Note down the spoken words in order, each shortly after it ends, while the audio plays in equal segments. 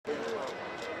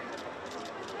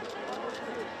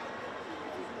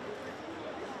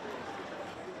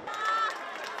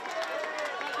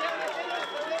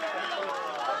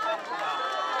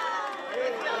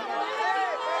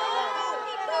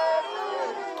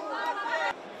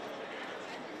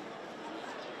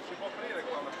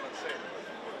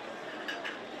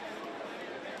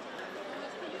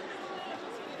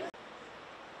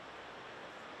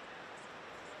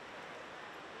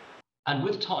And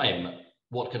with time,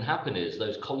 what can happen is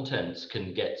those contents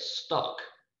can get stuck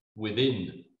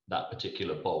within that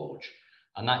particular bulge,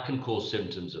 and that can cause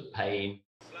symptoms of pain.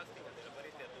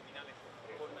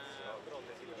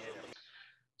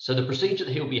 So the procedure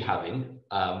that he'll be having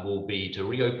will be to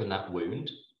reopen that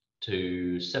wound,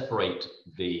 to separate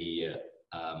the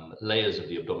layers of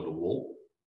the abdominal wall,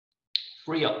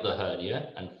 free up the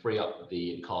hernia and free up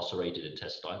the incarcerated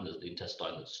intestine, the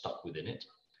intestine that's stuck within it,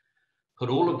 put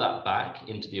all of that back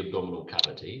into the abdominal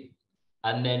cavity,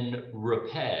 and then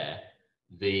repair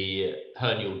the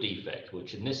hernial defect,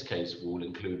 which in this case will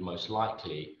include most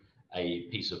likely a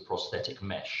piece of prosthetic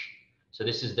mesh. So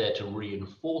this is there to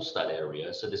reinforce that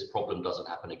area so this problem doesn't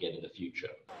happen again in the future.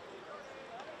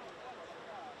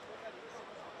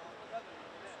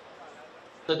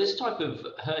 So this type of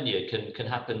hernia can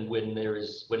happen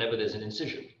whenever there's an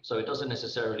incision. So it doesn't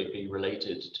necessarily be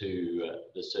related to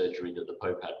the surgery that the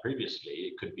Pope had previously.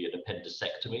 It could be an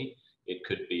appendicectomy, it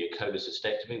could be a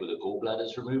cholecystectomy where the gallbladder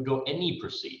is removed, or any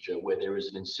procedure where there is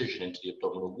an incision into the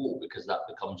abdominal wall, because that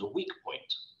becomes a weak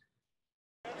point.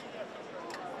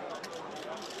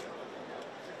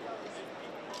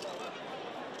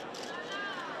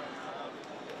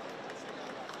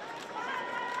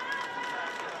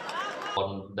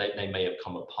 They may have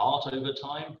come apart over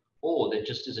time, or there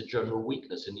just is a general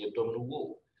weakness in the abdominal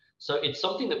wall. So it's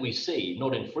something that we see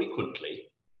not infrequently,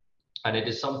 and it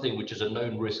is something which is a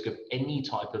known risk of any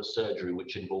type of surgery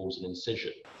which involves an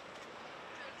incision.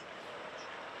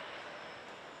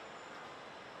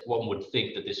 One would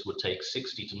think that this would take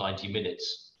 60 to 90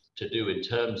 minutes to do in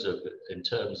terms of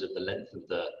the length of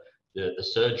the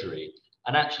surgery.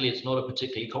 And actually, it's not a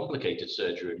particularly complicated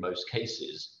surgery in most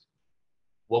cases.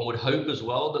 One would hope as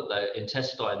well that the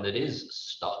intestine that is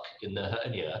stuck in the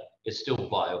hernia is still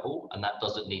viable, and that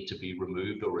doesn't need to be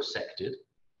removed or resected.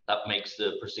 That makes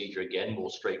the procedure again more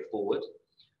straightforward.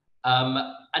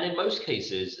 And in most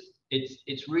cases,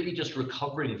 it's really just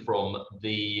recovering from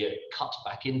the cut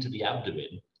back into the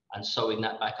abdomen and sewing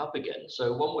that back up again.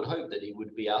 So one would hope that he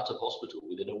would be out of hospital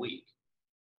within a week.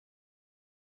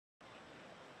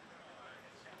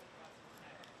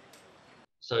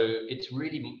 So it's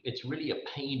really a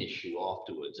pain issue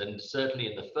afterwards, and certainly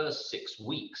in the first 6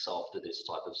 weeks after this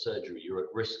type of surgery, you're at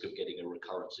risk of getting a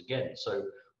recurrence again. So,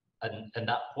 at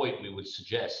that point, we would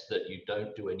suggest that you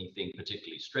don't do anything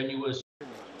particularly strenuous.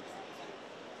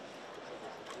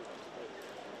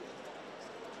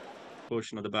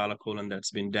 Portion of the bowel colon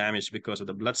that's been damaged because of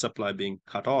the blood supply being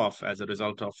cut off as a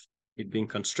result of it being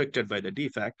constricted by the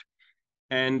defect.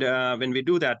 And when we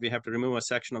do that, we have to remove a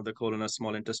section of the colon or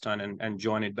small intestine and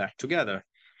join it back together.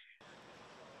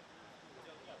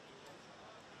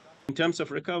 In terms of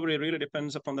recovery, it really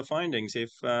depends upon the findings.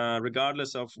 If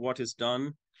regardless of what is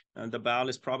done, the bowel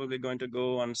is probably going to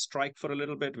go on strike for a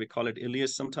little bit. We call it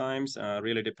ileus sometimes,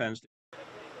 really depends.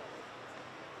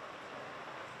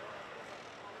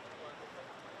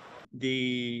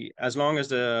 As long as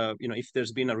if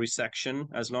there's been a resection,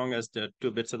 as long as the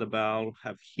two bits of the bowel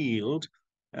have healed,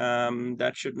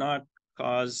 that should not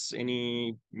cause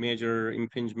any major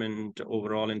impingement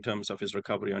overall in terms of his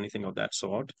recovery or anything of that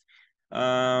sort.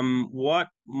 What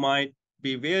might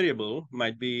be variable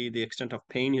might be the extent of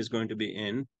pain he's going to be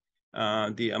in,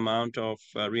 the amount of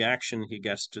reaction he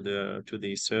gets to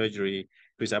the surgery,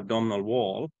 to his abdominal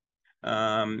wall.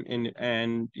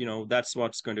 And that's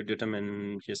what's going to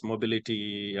determine his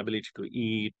mobility, ability to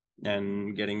eat,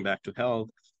 and getting back to health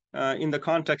in the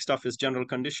context of his general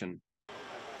condition.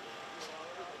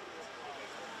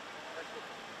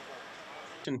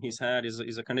 He's had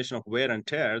is a condition of wear and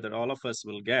tear that all of us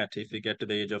will get if we get to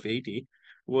the age of 80,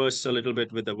 worse a little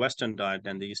bit with the Western diet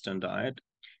than the Eastern diet.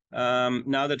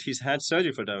 Now that he's had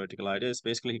surgery for diverticulitis,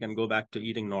 basically he can go back to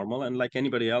eating normal, and like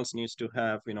anybody else needs to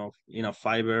have enough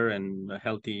fiber and a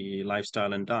healthy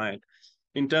lifestyle and diet.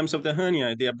 In terms of the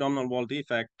hernia, the abdominal wall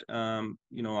defect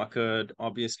occurred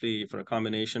obviously for a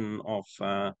combination of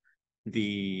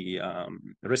the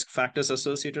risk factors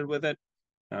associated with it.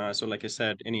 So like I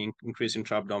said, any increase in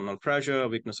intra-abdominal pressure,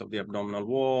 weakness of the abdominal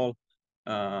wall,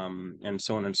 and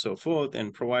so on and so forth,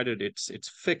 and provided it's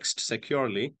fixed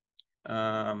securely,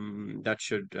 that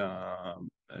should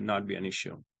not be an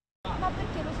issue.